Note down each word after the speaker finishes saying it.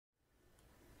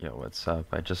Yo, what's up?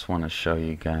 I just want to show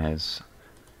you guys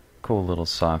cool little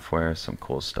software, some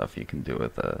cool stuff you can do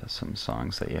with some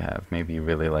songs that you have. Maybe you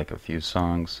really like a few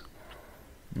songs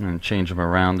and change them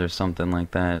around or something like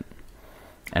that.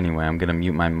 Anyway, I'm going to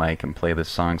mute my mic and play this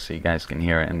song so you guys can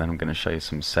hear it, and then I'm going to show you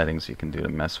some settings you can do to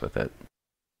mess with it.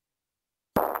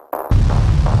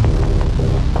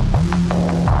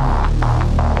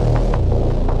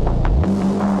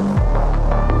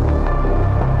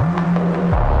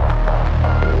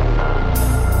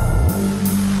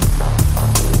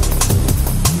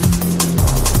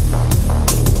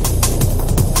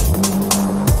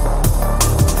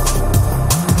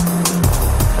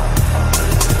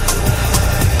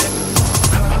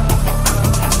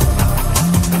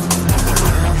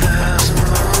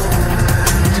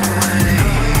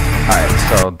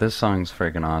 So this song's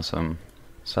freaking awesome.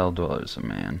 Cell Dweller's a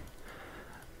man.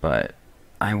 But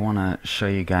I want to show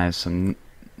you guys some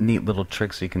neat little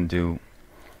tricks you can do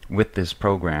with this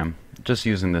program, just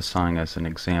using this song as an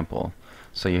example.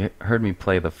 So you heard me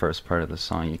play the first part of the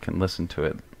song. You can listen to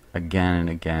it again and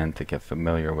again to get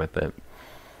familiar with it.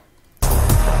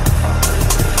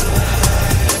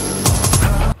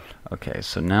 Okay,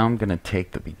 so now I'm going to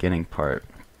take the beginning part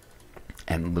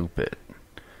and loop it.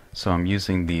 So I'm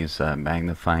using these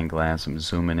magnifying glass, I'm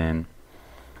zooming in,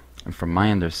 and from my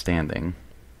understanding,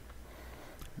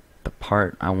 the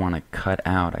part I want to cut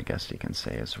out, I guess you can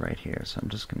say, is right here. So I'm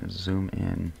just going to zoom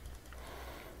in,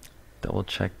 double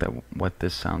check that what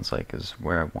this sounds like is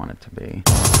where I want it to be.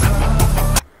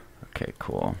 Okay,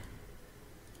 cool.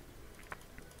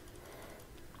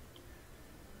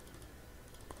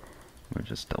 We'll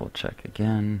just double check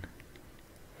again.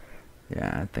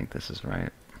 Yeah, I think this is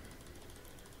right.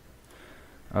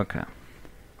 Okay,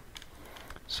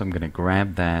 so I'm going to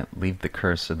grab that, leave the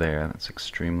cursor there, that's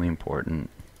extremely important.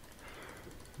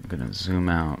 I'm going to zoom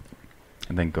out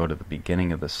and then go to the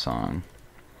beginning of the song,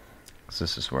 because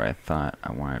this is where I thought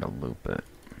I wanted to loop it.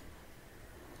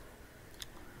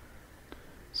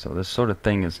 So this sort of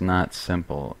thing is not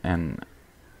simple, and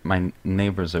my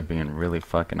neighbors are being really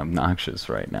fucking obnoxious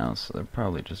right now, so they're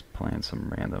probably just playing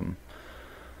some random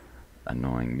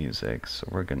annoying music. So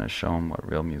we're gonna show them what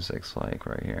real music's like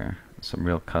right here. Some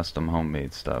real custom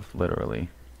homemade stuff, literally.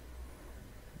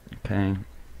 Okay,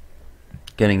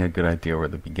 getting a good idea where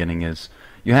the beginning is.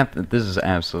 You have to, this is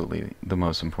absolutely the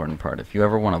most important part. If you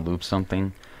ever want to loop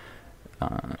something,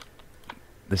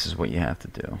 this is what you have to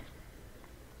do.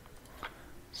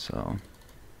 So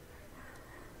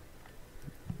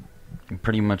you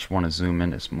pretty much want to zoom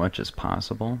in as much as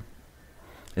possible.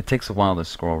 It takes a while to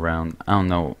scroll around. I don't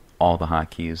know all the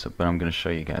hotkeys, but I'm going to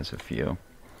show you guys a few.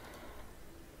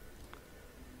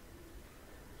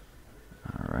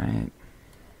 Alright.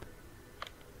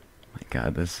 My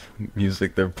god, this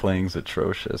music they're playing is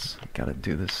atrocious. I gotta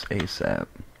do this ASAP.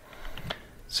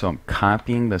 So I'm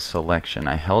copying the selection.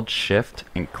 I held shift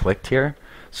and clicked here,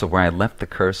 so where I left the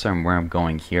cursor and where I'm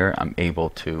going here, I'm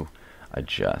able to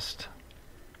adjust.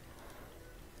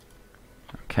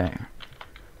 Okay.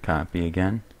 Copy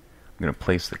again. I'm going to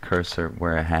place the cursor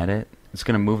where I had it. It's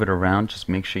going to move it around. Just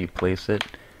make sure you place it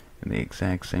in the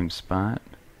exact same spot.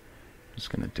 I'm just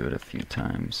going to do it a few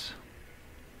times.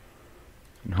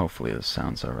 And hopefully this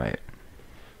sounds alright.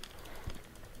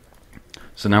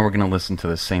 So now we're going to listen to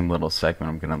the same little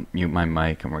segment. I'm going to mute my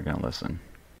mic and we're going to listen.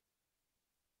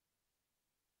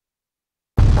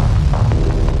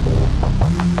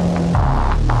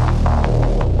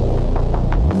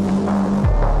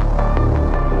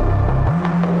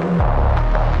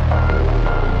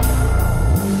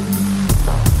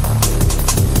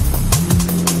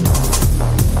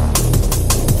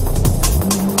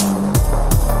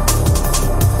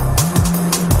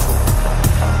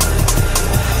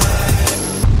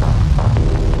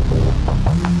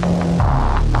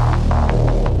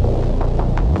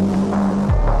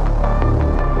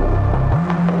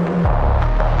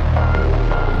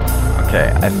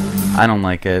 Okay, I don't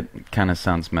like it. It kind of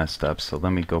sounds messed up, so let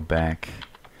me go back.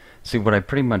 See, what I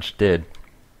pretty much did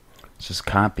is just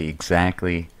copy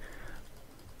exactly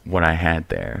what I had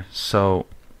there. So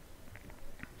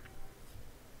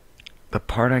the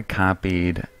part I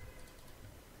copied,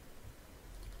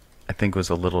 I think, was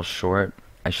a little short.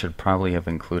 I should probably have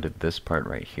included this part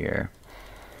right here.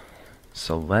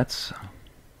 So let's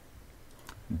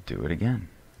do it again.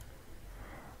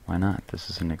 Why not? This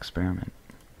is an experiment.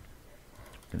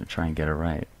 I'm going to try and get it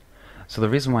right. So the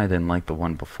reason why I didn't like the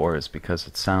one before is because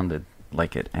it sounded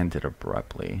like it ended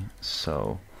abruptly.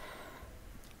 So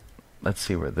let's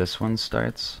see where this one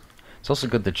starts. It's also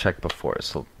good to check before.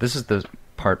 So this is the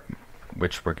part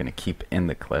which we're going to keep in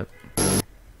the clip.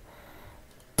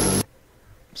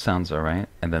 sounds alright.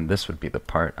 And then this would be the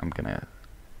part I'm gonna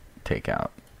take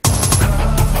out.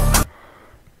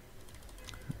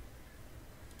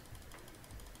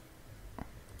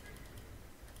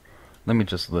 Let me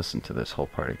just listen to this whole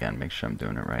part again, make sure I'm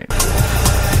doing it right.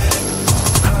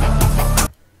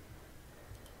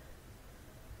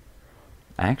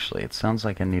 Actually, it sounds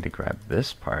like I need to grab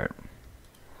this part.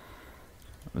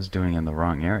 I was doing it in the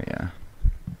wrong area.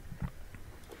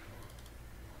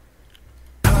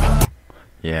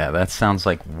 Yeah, that sounds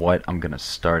like what I'm gonna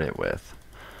start it with.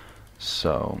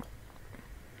 So,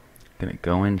 I'm gonna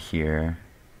go in here.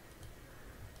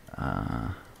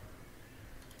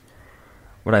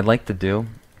 What I'd like to do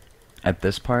at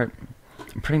this part,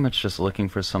 I'm pretty much just looking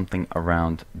for something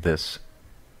around this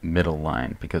middle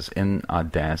line, because in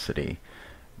Audacity,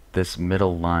 this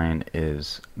middle line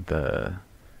is the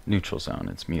neutral zone.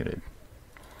 It's muted.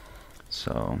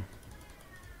 So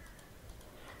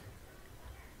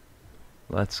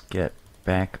let's get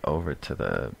back over to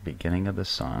the beginning of the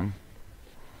song.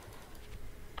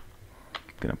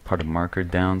 I'm gonna put a marker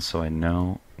down so I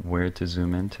know where to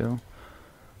zoom into.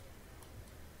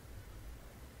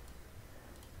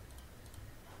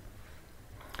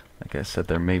 Like I said,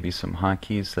 there may be some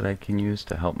hotkeys that I can use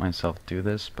to help myself do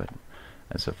this, but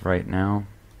as of right now,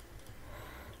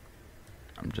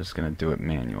 I'm just going to do it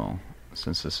manual,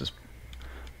 since this is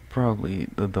probably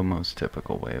the most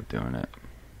typical way of doing it.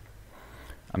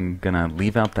 I'm going to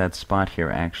leave out that spot here,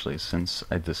 actually, since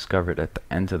I discovered at the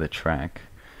end of the track,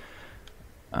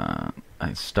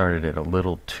 I started it a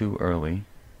little too early.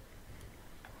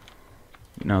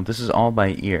 You know, this is all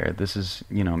by ear. This is,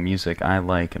 you know, music I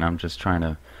like, and I'm just trying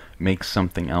to make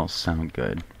something else sound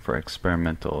good for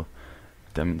experimental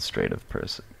demonstrative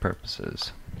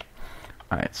purposes.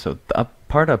 Alright, so the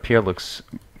part up here looks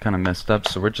kind of messed up,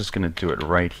 so we're just going to do it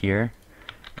right here,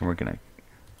 and we're going to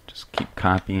just keep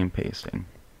copying and pasting.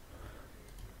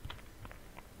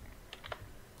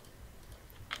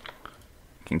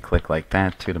 You can click like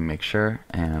that too to make sure,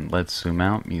 and let's zoom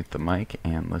out, mute the mic,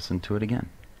 and listen to it again.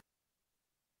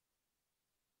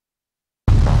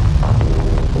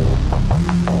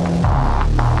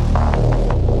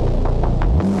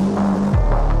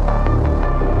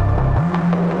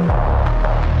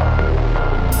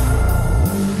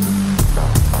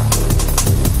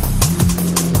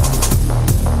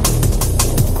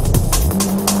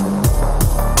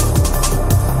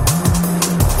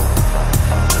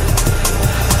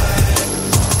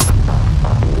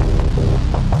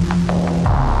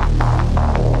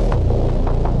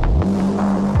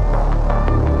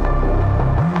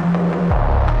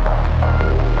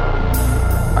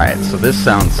 Alright, so this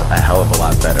sounds a hell of a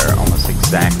lot better, almost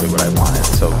exactly what I wanted.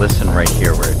 So listen right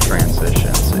here where it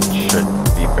transitions. It should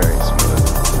be very smooth.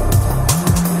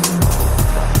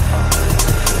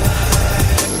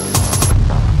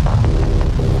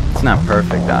 It's not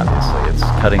perfect, obviously. It's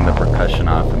cutting the percussion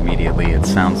off immediately. It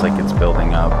sounds like it's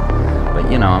building up.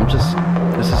 But, you know, this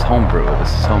is homebrew.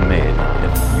 This is homemade.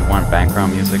 If you want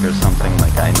background music or something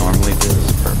like I normally do, this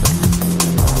is perfect.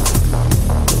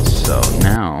 So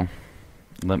now,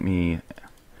 let me,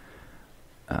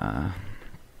 I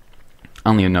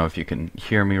don't even know if you can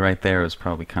hear me right there. It was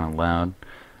probably kind of loud.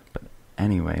 But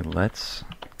anyway, let's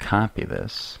copy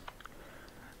this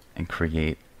and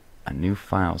create a new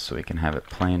file so we can have it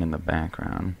playing in the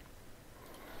background.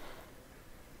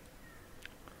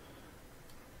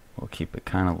 We'll keep it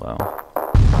kind of low.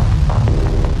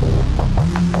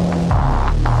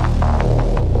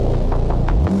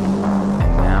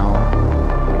 And now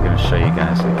I'm going to show you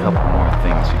guys a couple more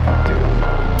things you can do.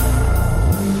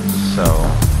 So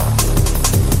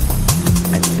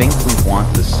I think we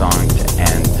want the song to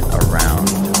end around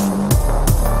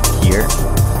here,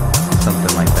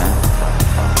 something like that.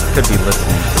 Could be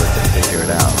listening to it to figure it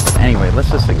out. But anyway, let's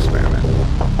just experiment.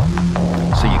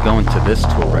 So you go into this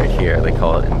tool right here. They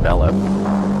call it Envelop.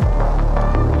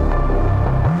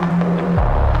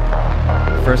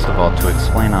 First of all, to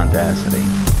explain Audacity,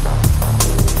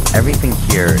 everything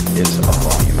here is a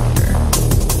volume meter.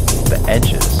 The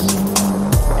edges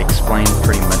explain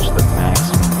pretty much the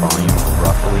maximum volume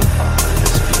roughly the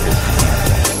speakers can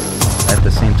handle. At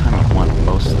the same time, you want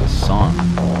most of the song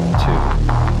to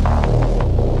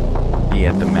be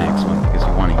at the maximum because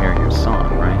you want to hear your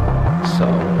song, right? So,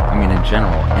 I mean, in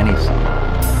general, any song.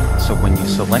 So when you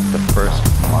select the first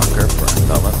marker for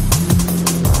Envelop,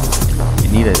 you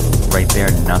need it right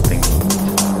there, nothing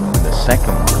moved. And the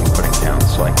second one I'm putting down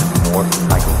so I can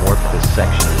warp this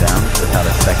section down without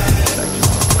affecting the section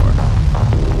before.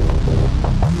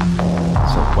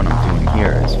 So what I'm doing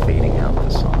here is fading out the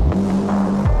song.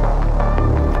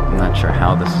 I'm not sure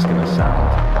how this is going to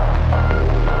sound.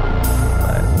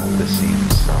 This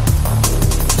seems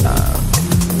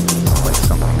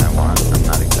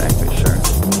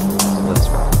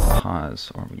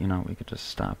you know, we could just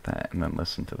stop that and then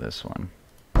listen to this one.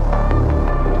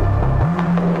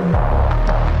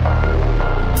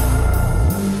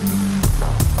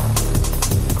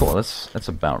 Cool, that's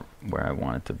about where I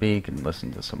want it to be. You can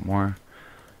listen to some more.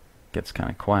 Gets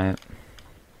kind of quiet.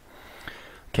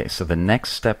 Okay, so the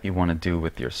next step you want to do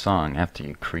with your song after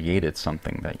you created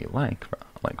something that you like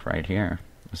right here.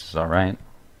 This is alright.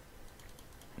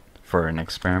 For an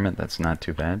experiment, that's not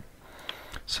too bad.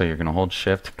 So you're going to hold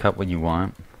shift, cut what you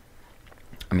want.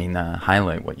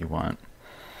 Highlight what you want.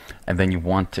 And then you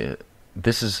want to,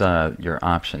 this is your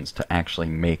options to actually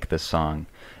make the song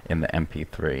in the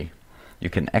MP3. You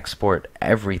can export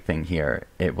everything here.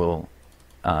 It will,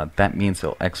 that means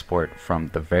it'll export from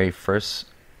the very first,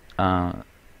 the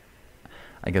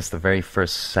very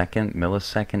first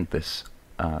millisecond this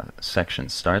section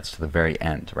starts to the very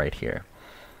end right here.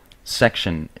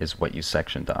 Section is what you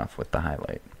sectioned off with the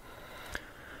highlight.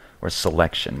 Or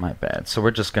selection, my bad. So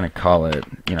we're just going to call it,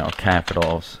 you know,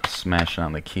 capitals, smash it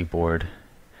on the keyboard,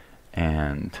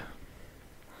 and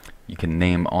you can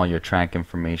name all your track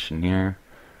information here.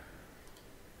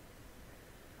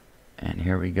 And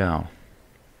here we go.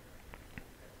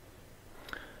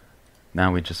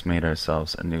 Now we just made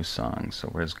ourselves a new song. So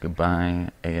where's goodbye,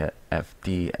 AFDSAD,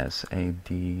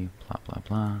 blah blah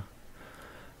blah.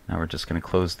 Now we're just going to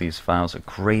close these files. A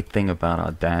great thing about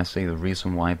Audacity, the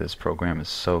reason why this program is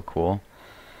so cool,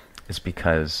 is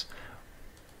because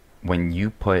when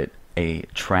you put a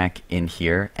track in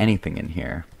here, anything in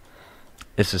here,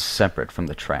 this is separate from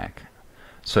the track.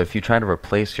 So if you try to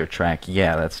replace your track,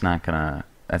 yeah, that's not gonna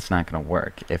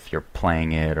work if you're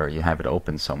playing it or you have it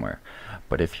open somewhere.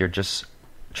 But if you're just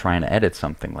trying to edit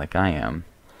something like I am,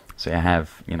 say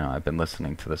I've been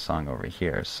listening to the song over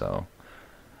here, so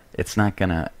it's not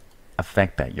gonna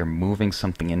affect that. You're moving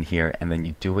something in here and then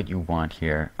you do what you want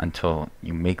here until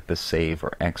you make the save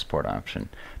or export option.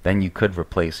 Then you could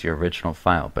replace your original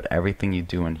file, but everything you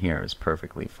do in here is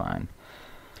perfectly fine.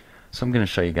 So I'm going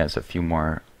to show you guys a few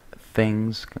more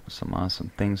things, some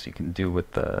awesome things you can do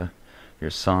with your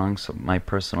song. So my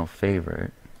personal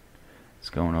favorite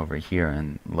is going over here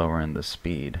and lowering the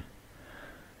speed.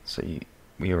 So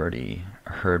we already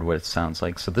heard what it sounds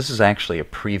like. So this is actually a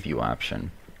preview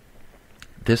option.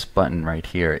 This button right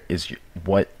here is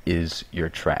what is your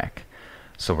track.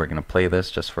 So we're going to play this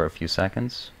just for a few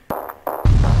seconds.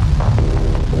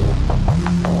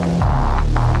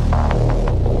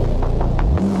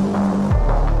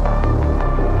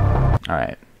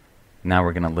 Alright, now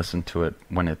we're going to listen to it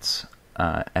when it's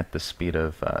at the speed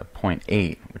of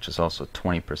 0.8, which is also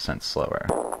 20% slower.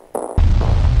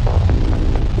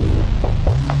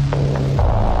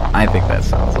 I think that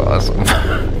sounds awesome.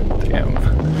 Damn.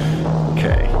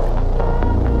 Okay.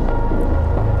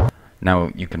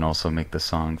 Now you can also make the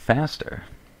song faster.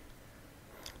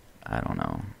 I don't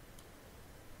know.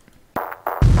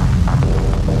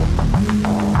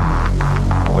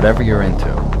 Whatever you're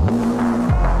into.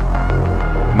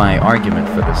 My argument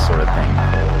for this sort of thing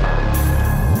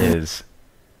is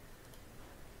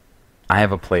I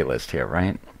have a playlist here,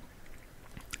 right?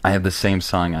 I have the same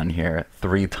song on here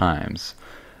 3 times.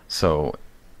 So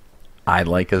I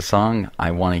like a song, I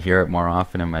want to hear it more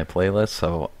often in my playlist,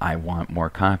 so I want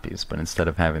more copies. But instead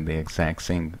of having the exact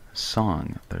same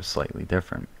song, they're slightly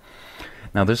different.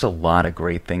 Now there's a lot of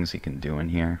great things you can do in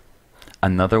here.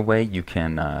 Another way you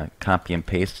can copy and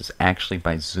paste is actually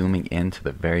by zooming into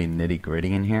the very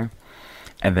nitty-gritty in here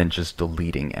and then just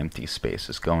deleting empty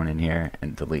spaces, going in here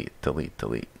and delete, delete,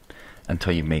 delete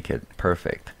until you make it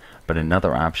perfect. But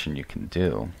another option you can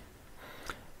do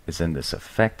is in this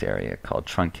effect area called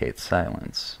truncate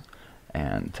silence,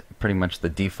 and pretty much the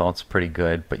default's pretty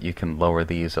good, but you can lower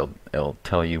these. It'll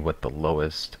tell you what the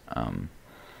lowest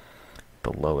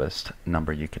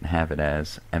number you can have it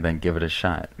as, and then give it a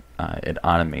shot. It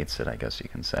automates it, I guess you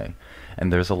can say.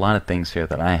 And there's a lot of things here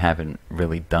that I haven't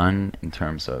really done in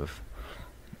terms of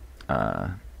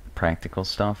practical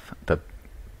stuff. The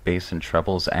bass and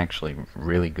treble is actually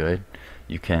really good.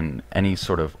 You can, any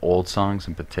sort of old songs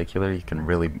in particular, you can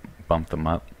really bump them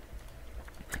up.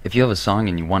 If you have a song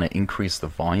and you want to increase the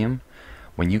volume,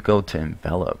 when you go to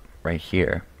envelop right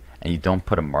here and you don't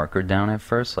put a marker down at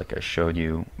first like I showed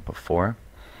you before,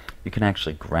 you can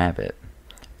actually grab it,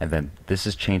 and then this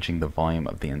is changing the volume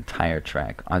of the entire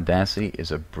track. Audacity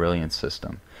is a brilliant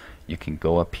system. You can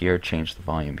go up here, change the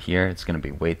volume here, it's going to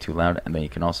be way too loud, and then you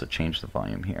can also change the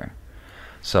volume here.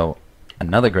 So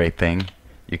another great thing,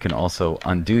 you can also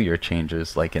undo your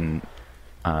changes like in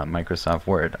Microsoft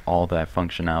Word. All that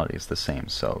functionality is the same.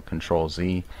 So Control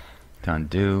Z to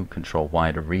undo, Control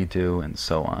Y to redo, and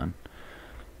so on.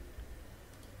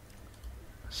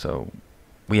 So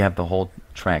we have the whole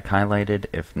track highlighted.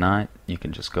 If not, you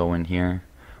can just go in here.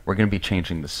 We're going to be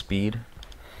changing the speed,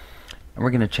 and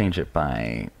we're going to change it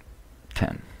by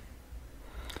 10.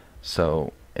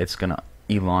 So it's going to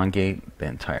elongate the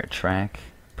entire track.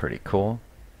 Pretty cool.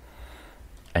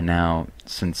 And now,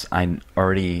 since I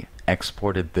already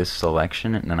exported this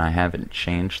selection and then I haven't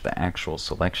changed the actual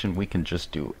selection, we can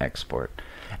just do export.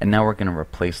 And now we're going to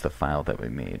replace the file that we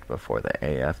made before, the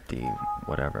AFD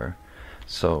whatever.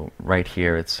 So right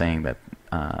here it's saying that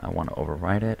I want to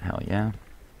overwrite it. Hell yeah.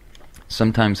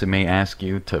 Sometimes it may ask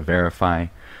you to verify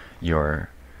your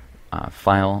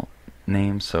file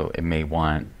name, so it may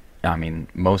want, I mean,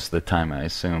 most of the time I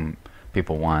assume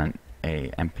people want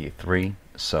a MP3,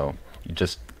 so you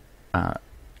just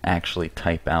actually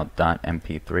type out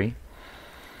 .mp3.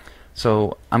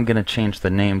 So I'm going to change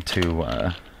the name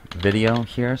to video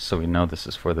here, so we know this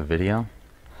is for the video.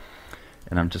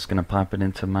 And I'm just going to pop it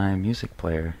into my music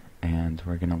player, and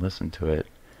we're going to listen to it.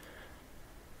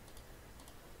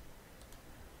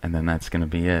 And then that's going to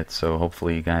be it. So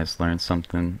hopefully you guys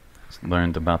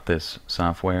learned about this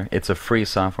software. It's a free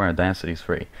software. Audacity's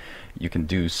free. You can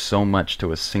do so much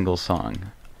to a single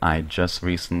song. I just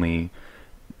recently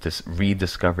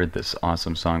rediscovered this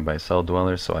awesome song by Cell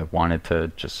Dweller, so I wanted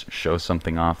to just show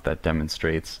something off that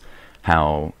demonstrates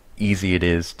how easy it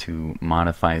is to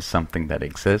modify something that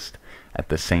exists. At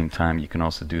the same time, you can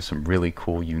also do some really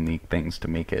cool, unique things to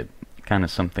make it kind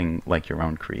of something like your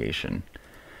own creation.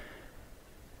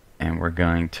 And we're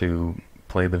going to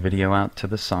play the video out to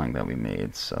the song that we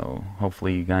made, so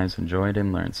hopefully you guys enjoyed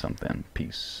and learned something.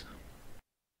 Peace.